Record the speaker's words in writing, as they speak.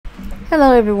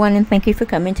Hello everyone, and thank you for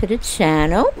coming to the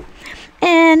channel.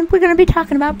 And we're going to be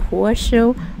talking about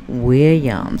Porsha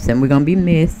Williams, and we're going to be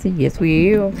messy. Yes,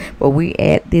 we will. But we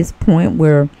at this point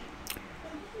where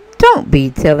don't be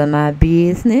telling my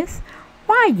business.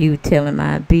 Why you telling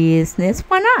my business?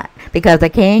 Why not? Because a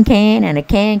can and a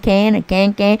can,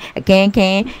 a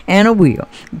can and a will.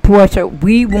 Porsha,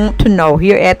 we want to know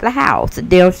here at the house,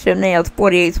 Del Chanel's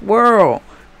 48th World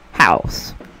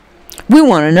house. We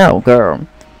want to know, girl.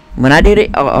 When I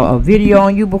did a video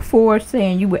on you before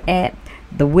saying you were at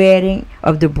the wedding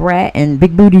of the brat and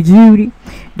Big Booty Judy,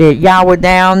 that y'all were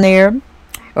down there,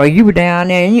 or you were down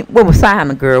there, and what was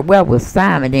Simon, girl? Well, was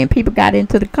Simon. Then people got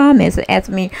into the comments and asked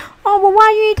me, oh, well,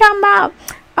 why you ain't talking about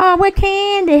where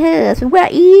Candy husband, where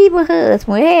Eva husband?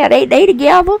 Well, they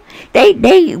together.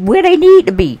 They where they need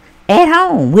to be, at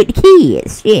home with the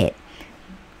kids. Shit.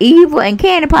 Eva and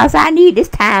Candy Pops, I need this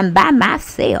time by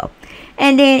myself.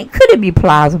 And then, could it be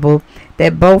plausible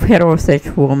that both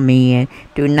heterosexual men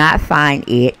do not find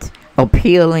it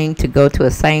appealing to go to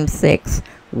a same-sex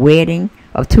wedding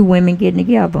of two women getting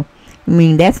together? I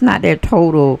mean, that's not their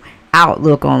total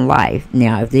outlook on life.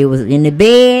 Now, if they was in the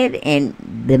bed and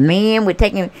the man was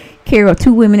taking care of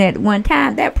two women at one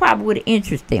time, that probably would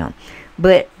interest them.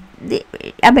 But,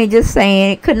 I mean, just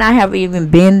saying, it could not have even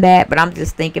been that, but I'm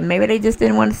just thinking maybe they just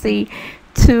didn't want to see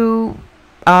two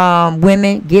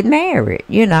women get married,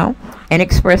 you know, and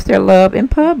express their love in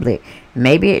public.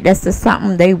 Maybe that's just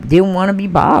something they didn't want to be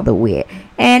bothered with,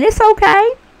 and it's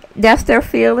okay. That's their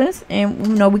feelings, and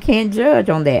you know, we can't judge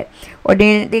on that. Or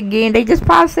then again, they just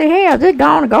probably say, hell, just go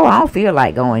on and go. I don't feel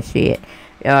like going. Shit.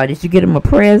 Did you get them a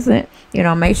present? You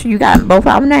know, make sure you got both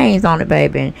our names on it,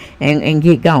 baby, and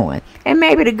get going. And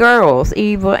maybe the girls,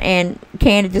 Eva and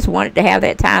Candy, just wanted to have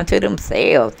that time to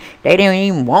themselves. They didn't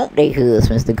even want their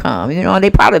husbands to come. You know, they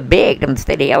probably begged them to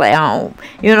stay the hell at home.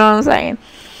 You know what I'm saying?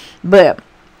 But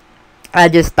I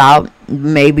just thought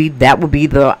maybe that would be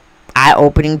the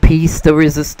eye-opening piece, the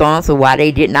resistance of why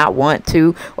they did not want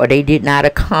to, or they did not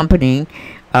accompany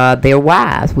their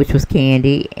wives, which was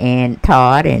Candy and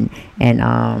Todd and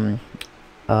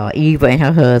Eva and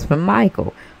her husband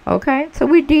Michael. Okay, so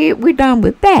we're done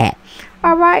with that.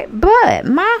 All right, but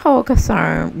my whole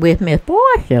concern with Miss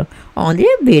Porsha on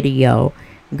this video,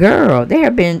 girl, there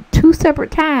have been two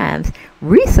separate times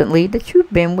recently that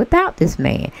you've been without this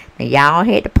man. Now y'all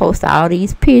had to post all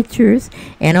these pictures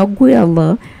and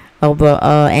Anguilla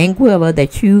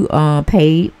that you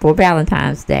paid for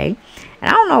Valentine's Day. And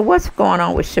I don't know what's going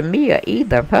on with Shamia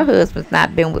either. Her husband's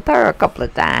not been with her a couple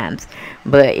of times.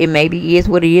 But it maybe is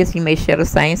what it is. He may share the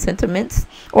same sentiments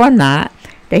or not.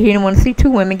 That he didn't want to see two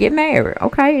women get married.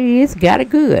 Okay, he is got it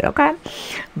good. Okay.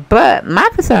 But my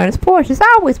concern is Porsha. It's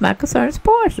always my concern is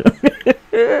Porsha.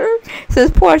 Since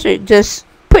Porsha just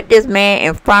put this man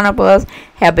in front of us,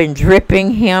 have been dripping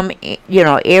him, you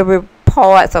know, every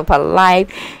parts of her life.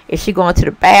 If she going to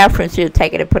the bathroom, she'll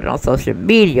take it and put it on social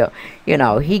media. You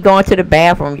know, he going to the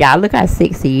bathroom. Y'all, look how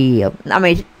sexy he is. I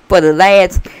mean, for the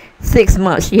last 6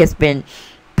 months, she has been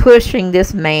pushing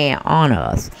this man on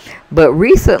us. But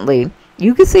recently,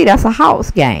 you can see that's a house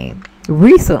game.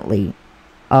 Recently,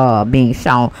 being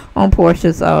shown on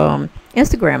Porsha's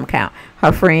Instagram account.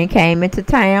 Her friend came into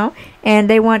town, and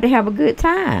they wanted to have a good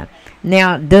time.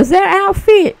 Now, does that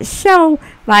outfit show,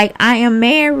 like, I am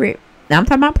married? I'm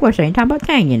talking about Porsha. I ain't talking about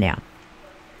Tanya now.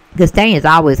 Because Tanya's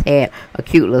always had a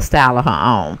cute little style of her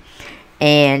own.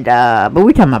 And, but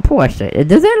we're talking about Porsha.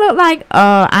 Does it look like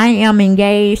I am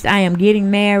engaged, I am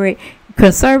getting married,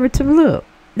 conservative look?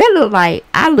 That look like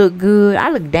I look good. I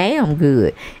look damn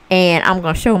good. And I'm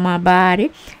going to show my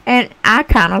body. And I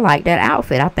kind of like that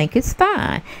outfit. I think it's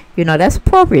fine. You know, that's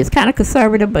appropriate. It's kind of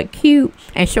conservative but cute.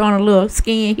 And showing a little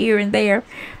skin here and there.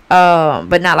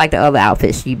 But not like the other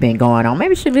outfits she been going on.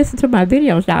 Maybe she listen to my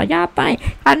videos, y'all. Y'all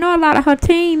think. I know a lot of her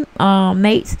team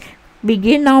mates be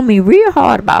getting on me real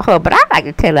hard about her. But I like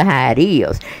to tell her how it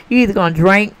is. You either going to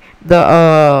drink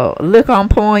the liquor I'm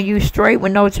pouring you straight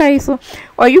with no chaser,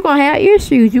 or you gonna have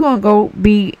issues. You gonna go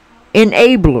be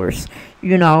enablers,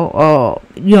 you know,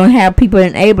 you don't have people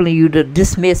enabling you to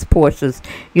dismiss Porsha's,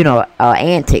 you know,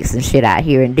 antics and shit out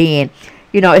here. And then,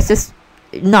 you know, it's just,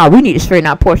 no, we need to straighten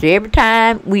out Porsha. Every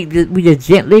time we just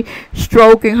gently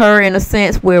stroking her in a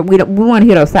sense where we want to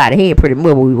hit her side of the head pretty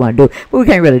much what we want to do, but we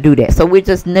can't really do that. So we're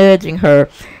just nudging her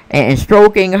and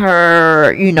stroking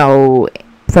her, you know,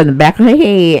 from the back of her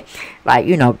head, like,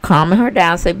 you know, calming her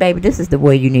down, say, baby, this is the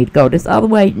way you need to go. This other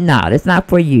way, no, that's not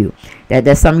for you.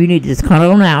 That's something you need to just come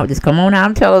on out. Just come on out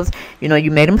and tell us, you know,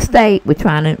 you made a mistake. We're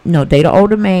trying to, you know, date an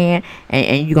older man,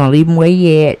 and you're going to leave him where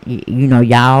he at. You know,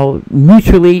 y'all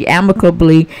mutually,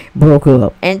 amicably broke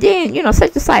up. And then, you know,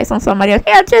 set your sights on somebody else.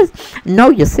 Yeah, just know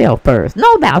yourself first.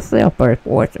 Know thyself first,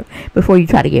 Porsha, before you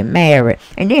try to get married.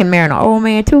 And then marrying an old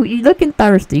man, too. You looking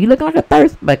thirsty. You looking like a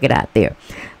thirst bucket out there.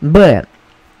 But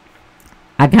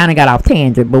I kind of got off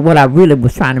tangent, but what I really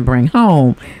was trying to bring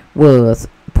home was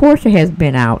Porsha has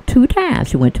been out 2 times.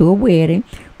 She went to a wedding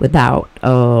without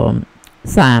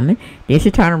Simon. Then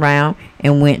she turned around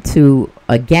and went to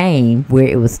a game where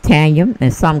it was Tanya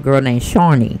and some girl named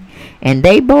Shawnee. And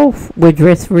they both were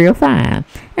dressed real fine.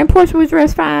 And Porsha was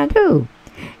dressed fine too.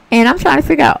 And I'm trying to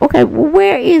figure out, okay, well,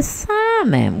 where is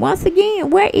Simon? Once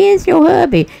again, where is your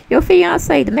hubby, your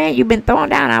fiance, the man you've been throwing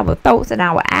down our throats and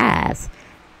our eyes?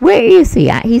 Where is he?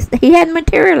 He hadn't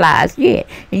materialized yet.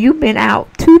 And you've been out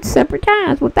 2 separate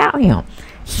times without him.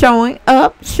 Showing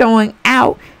up, showing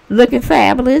out, looking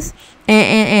fabulous.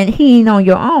 And he ain't on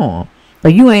your arm. Or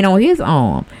you ain't on his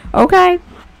arm. Okay?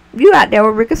 You out there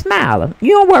with Ricky Smiler.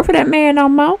 You don't work for that man no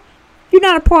more. You're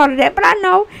not a part of that. But I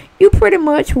know you pretty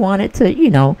much wanted to,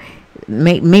 you know,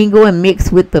 mingle and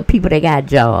mix with the people that got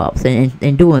jobs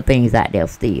and doing things out there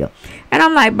still. And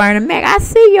I'm like, Bernie Mac, I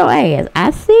see your ass.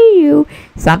 I see you.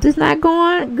 Something's not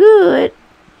going good.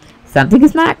 Something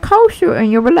is not kosher in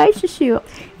your relationship.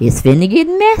 It's finna get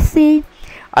messy.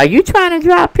 Are you trying to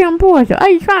drop him, Porsha? Are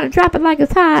you trying to drop it like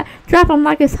it's hot? Drop him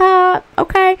like it's hot,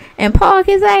 okay? And park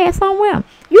his ass somewhere.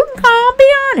 You can call and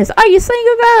be honest. Are you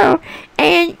single, girl?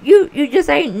 And you just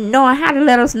ain't knowing how to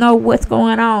let us know what's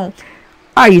going on.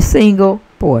 Are you single,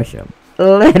 Porsha?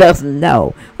 Let us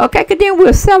know. Okay, because then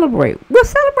we'll celebrate. We'll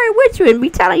celebrate with you and be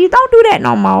telling you, don't do that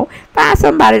no more. Find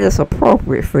somebody that's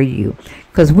appropriate for you.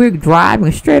 Because we're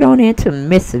driving straight on into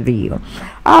Mississville.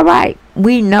 All right.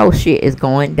 We know shit is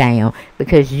going down.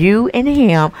 Because you and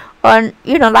him are,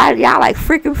 you know, like y'all like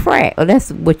freaking frat. Well,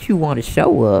 that's what you want to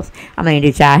show us. I mean,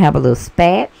 did y'all have a little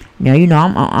spat? Now, you know,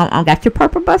 I'm got your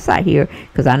purple bus out here.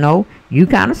 Because I know you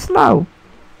kind of slow.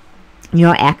 You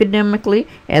know, academically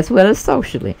as well as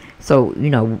socially. So, you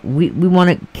know, we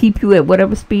want to keep you at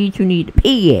whatever speed you need to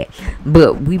be at.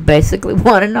 But we basically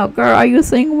want to know, girl, are you a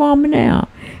single woman now?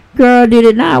 Girl, did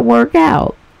it not work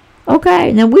out?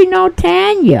 Okay, now we know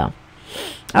Tanya.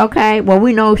 Okay, well,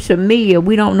 we know Shamia.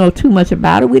 We don't know too much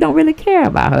about her. We don't really care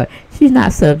about her. She's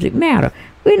not subject matter.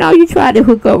 We know you tried to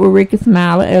hook up with Ricky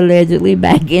Smiler allegedly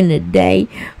back in the day,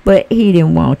 but he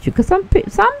didn't want you. Because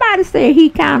somebody said he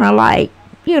kind of like,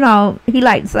 you know, he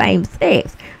liked the same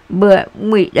sex. But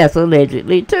that's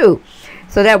allegedly too.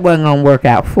 So that wasn't going to work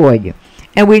out for you.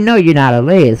 And we know you're not a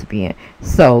lesbian.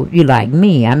 So you like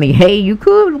me. I mean, hey, you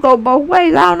could go both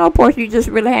ways. I don't know, Porsha. You just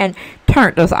really hadn't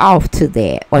turned us off to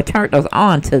that. Or turned us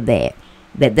on to that.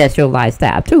 That's your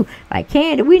lifestyle too. Like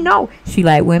Kandi, we know she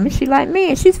like women. She like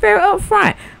men. She's very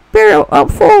upfront. Very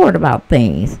up forward about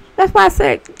things. That's why I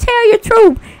said, tell your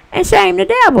truth and shame the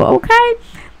devil, okay?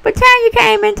 But Tanya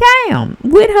came in town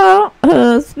with her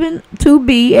husband to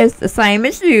be as the same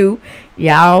as you.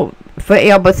 Y'all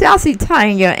forever. But y'all see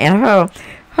Tanya and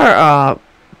her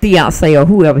fiance or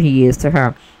whoever he is to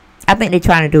her. I think they're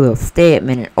trying to do a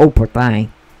Stedman and Oprah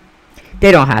thing.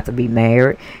 They don't have to be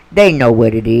married. They know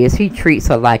what it is. He treats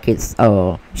her like it's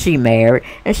she married.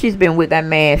 And she's been with that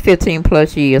man 15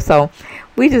 plus years. So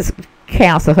we just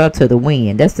counsel her to the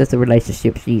wind. That's just the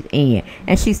relationship she's in.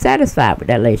 And she's satisfied with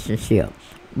that relationship.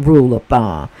 Rule of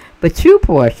thumb. But you,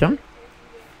 Porsha,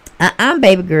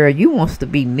 baby girl, you wants to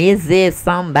be Mrs.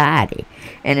 somebody.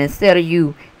 And instead of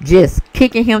you just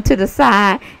kicking him to the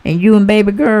side and you and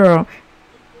baby girl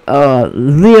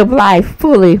live life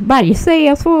fully by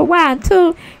yourselves for a while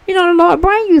until, you know, the Lord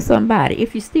bring you somebody.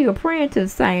 If you're still praying to the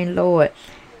same Lord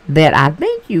that I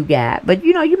think you got. But,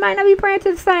 you know, you might not be praying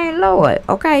to the same Lord,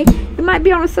 okay? You might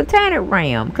be on a satanic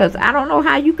realm. Because I don't know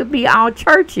how you could be all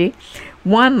churchy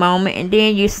one moment and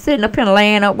then you're sitting up and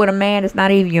laying up with a man that's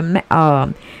not even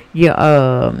your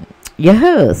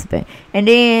husband. And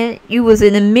then you was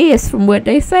in the midst, from what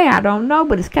they say, I don't know,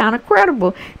 but it's kind of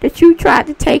credible that you tried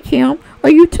to take him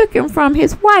or you took him from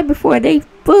his wife before they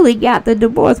fully got the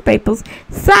divorce papers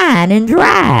signed and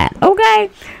dried,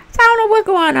 okay? So I don't know what's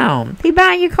going on. He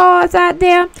buying your cars out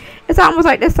there. It's almost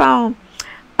like this song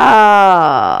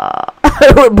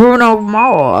with Bruno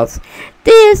Mars.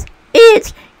 This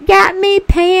itch got me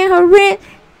paying her rent,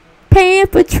 paying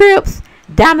for trips,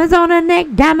 diamonds on her neck,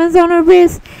 diamonds on her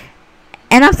wrist,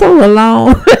 and I'm so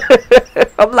alone.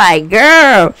 I'm like,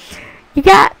 girl, you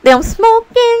got them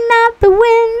smoking out the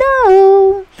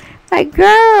window, Like,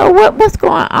 girl, what's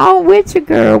going on with you,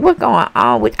 girl? What's going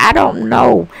on with? I don't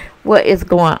know what is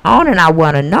going on, and I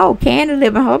want to know. Kandi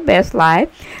living her best life.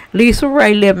 Lisa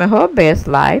Ray living her best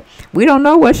life. We don't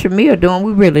know what Shamia doing.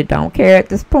 We really don't care at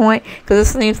this point, because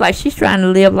it seems like she's trying to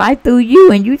live life through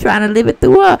you, and you trying to live it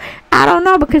through her. I don't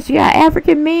know, because you got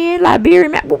African men,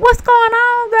 Liberian men. What's going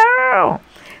on, girl?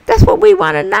 That's what we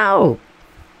want to know.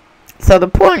 So the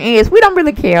point is, we don't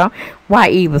really care why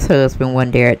Eva's husband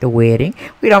wasn't there at the wedding.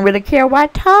 We don't really care why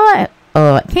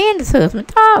Candace's husband,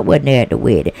 Todd, wasn't there at the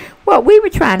wedding. What we were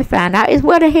trying to find out is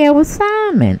where the hell was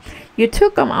Simon? You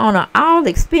took him on an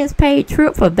all-expense-paid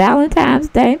trip for Valentine's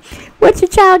Day. What, your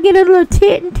child get a little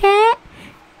tit and tat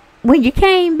when you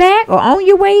came back or on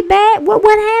your way back? What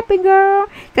happened, girl?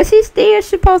 Because he's still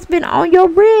supposed to be on your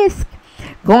risk.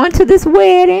 Going to this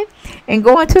wedding and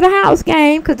going to the house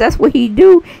game, because that's what he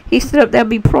do. He stood up there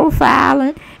be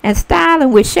profiling and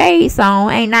styling with shades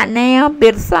on. Ain't not now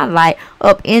bit of sunlight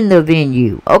up in the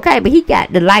venue. Okay, but he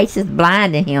got the lights just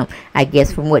blinding him, I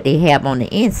guess, from what they have on the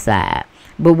inside.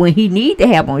 But when he need to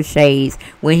have on shades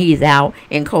when he's out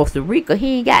in Costa Rica,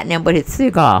 he ain't got nothing but his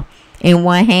cigar in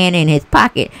one hand and his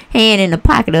pocket, hand in the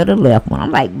pocket of the left one.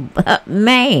 I'm like,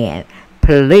 man,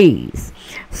 please.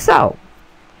 So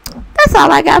that's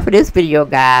all I got for this video,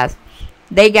 guys.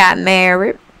 They got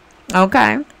married.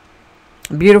 Okay.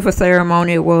 Beautiful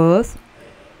ceremony it was.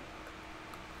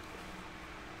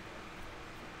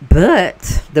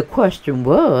 But the question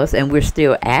was, and we're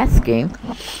still asking,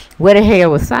 where the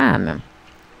hell was Simon?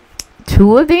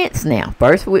 2 events now.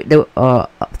 First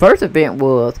event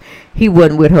was he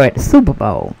wasn't with her at the Super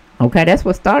Bowl. Okay, that's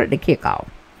what started the kickoff.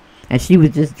 And she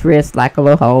was just dressed like a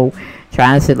little hoe,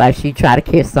 trying to sit like she tried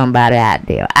to kiss somebody out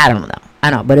there. I don't know. I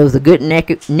know, but it was a good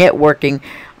networking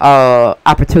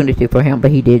opportunity for him, but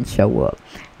he didn't show up.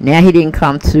 Now he didn't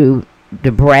come to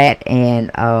the Brat and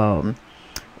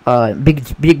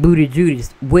Big Booty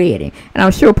Judy's wedding. And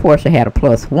I'm sure Porsha had a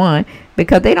 +1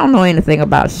 because they don't know anything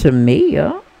about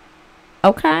Shamia.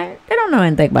 Okay? They don't know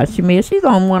anything about Shamia. She's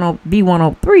on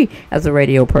B103 as a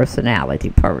radio personality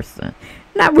person.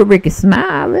 Not with Ricky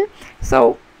Smiley.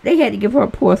 So they had to give her a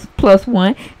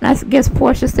 +1. And I guess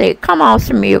Porsha said, come on,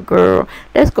 Shamia, girl.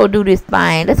 Let's go do this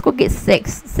thing. Let's go get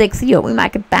sexy up. We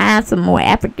might could find some more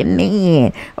African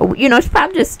men. Or, you know, she's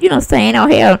probably just, you know, saying, oh,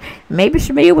 hell, maybe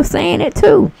Shamia was saying it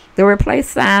too. To replace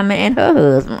Simon and her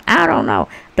husband. I don't know.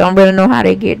 Don't really know how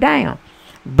they get down.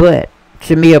 But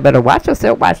Shamia better watch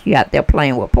herself while she out there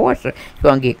playing with Porsha. She's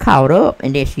going to get caught up,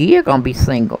 and then she is going to be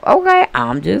single. Okay,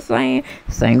 I'm just saying,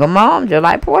 single mom, just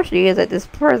like Porsha is at this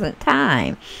present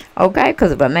time. Okay,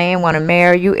 because if a man want to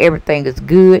marry you, everything is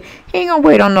good. He ain't going to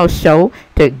wait on no show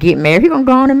to get married. He going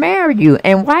to go on and marry you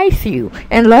and wife you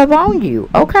and love on you.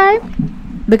 Okay,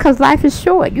 because life is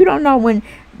short. You don't know when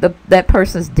that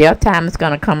person's death time is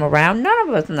going to come around. None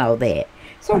of us know that.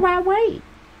 So why wait?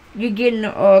 You're getting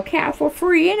a cow for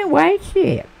free anyway,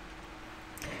 shit.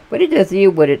 But it just is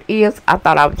what it is. I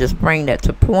thought I would just bring that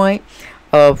to point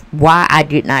of why I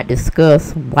did not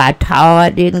discuss why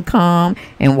Todd didn't come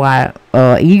and why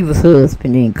Eva's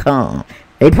husband didn't come.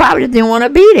 They probably didn't want to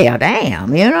be there.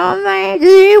 Damn, you know what I'm saying? It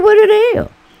is what it is.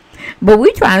 But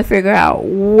we trying to figure out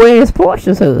where's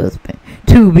Porsha's husband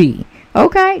to be.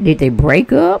 Okay, did they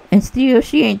break up and still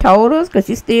she ain't told us because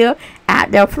she's still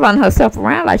out there flaunting herself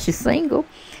around like she's single.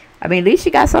 I mean, at least she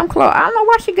got some clothes. I don't know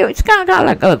why she got. She kind of got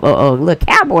like a little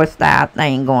cowboy style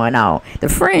thing going on. The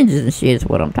fringes and shit is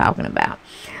what I'm talking about.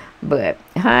 But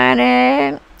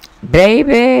honey,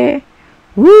 baby,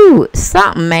 woo,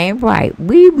 something ain't right.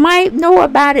 We might know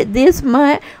about it this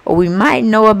month, or we might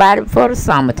know about it before the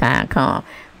summertime come.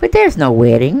 But there's no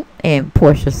wedding in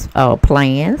Porsha's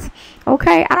plans.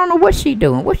 Okay, I don't know what she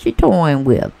doing. What she toying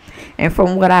with. And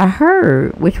from what I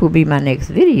heard, which will be my next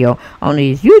video on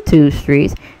these YouTube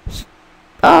streets,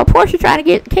 Porsha trying to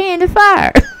get Kandi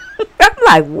fired. I'm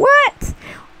like, what?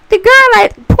 The girl,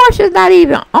 like, Porsha's not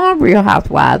even on Real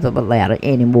Housewives of Atlanta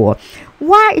anymore.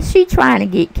 Why is she trying to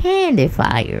get Kandi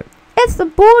fired? It's some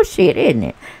bullshit, isn't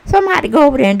it? So I'm going to have to go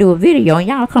over there and do a video, and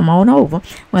y'all come on over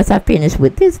once I finish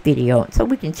with this video so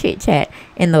we can chit-chat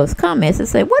in those comments and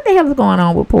say, what the hell is going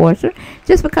on with Porsha?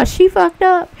 Just because she fucked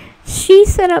up, she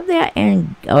sat up there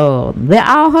and let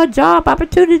all her job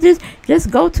opportunities just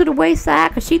go to the wayside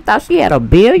because she thought she had a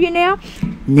billionaire.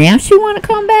 Now she want to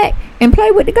come back and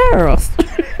play with the girls.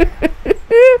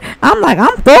 I'm like,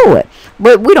 I'm through it.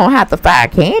 But we don't have to fire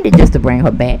Kandi just to bring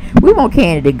her back. We want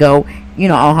Kandi to go, you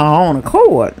know, on her own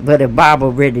accord. But if Barbara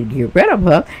ready to get rid of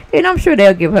her, then I'm sure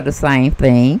they'll give her the same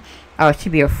thing.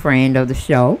 She'll be a friend of the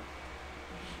show.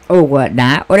 or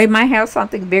whatnot, or they might have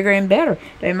something bigger and better.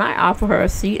 They might offer her a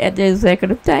seat at the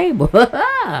executive table.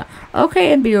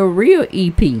 Okay, and be a real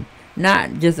EP,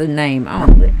 not just a name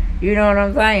only. You know what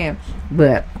I'm saying?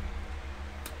 But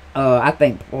I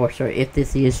think Porsha, if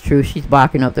this is true, she's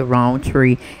barking up the wrong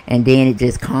tree, and then it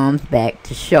just comes back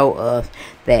to show us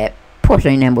that Porsha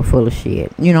ain't nothing but full of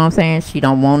shit. You know what I'm saying? She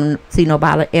don't want to see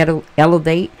nobody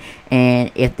elevate,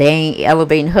 and if they ain't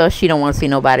elevating her, she don't want to see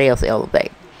nobody else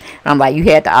elevate. And I'm like, you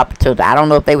had the opportunity. I don't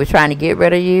know if they were trying to get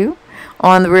rid of you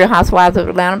on the Real Housewives of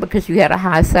Atlanta because you had a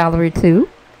high salary too,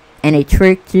 and they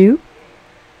tricked you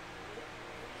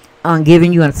on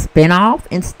giving you a spinoff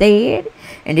instead,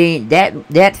 and then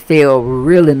that felt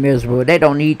really miserable. They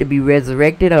don't need to be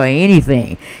resurrected or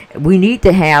anything. We need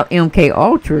to have MK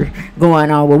Ultra going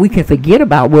on where we can forget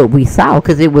about what we saw,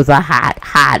 because it was a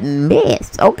hot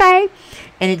mess. Okay,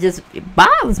 and it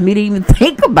bothers me to even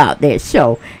think about that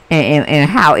show and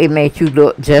how it made you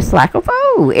look just like a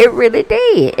fool. It really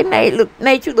did. It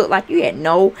made you look like you had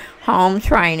no home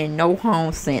training, no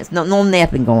home sense, no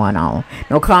nothing going on,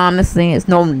 no common sense,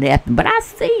 no nothing. But I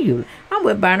see you. I'm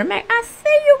with Bernie Mac. I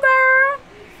see you, girl.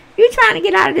 You trying to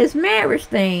get out of this marriage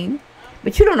thing,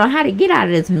 but you don't know how to get out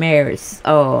of this marriage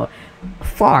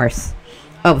farce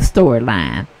of a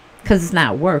storyline, because it's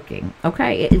not working.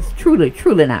 Okay, it's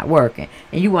truly not working,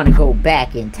 and you want to go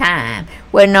back in time.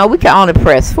 Well, no, we can only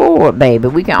press forward, baby.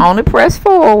 We can only press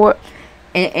forward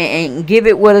and give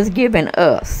it what it's giving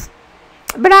us.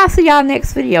 But I'll see y'all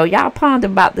next video. Y'all ponder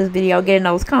about this video, get in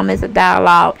those comments and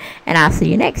dialogue, and I'll see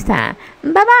you next time.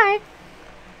 Bye bye.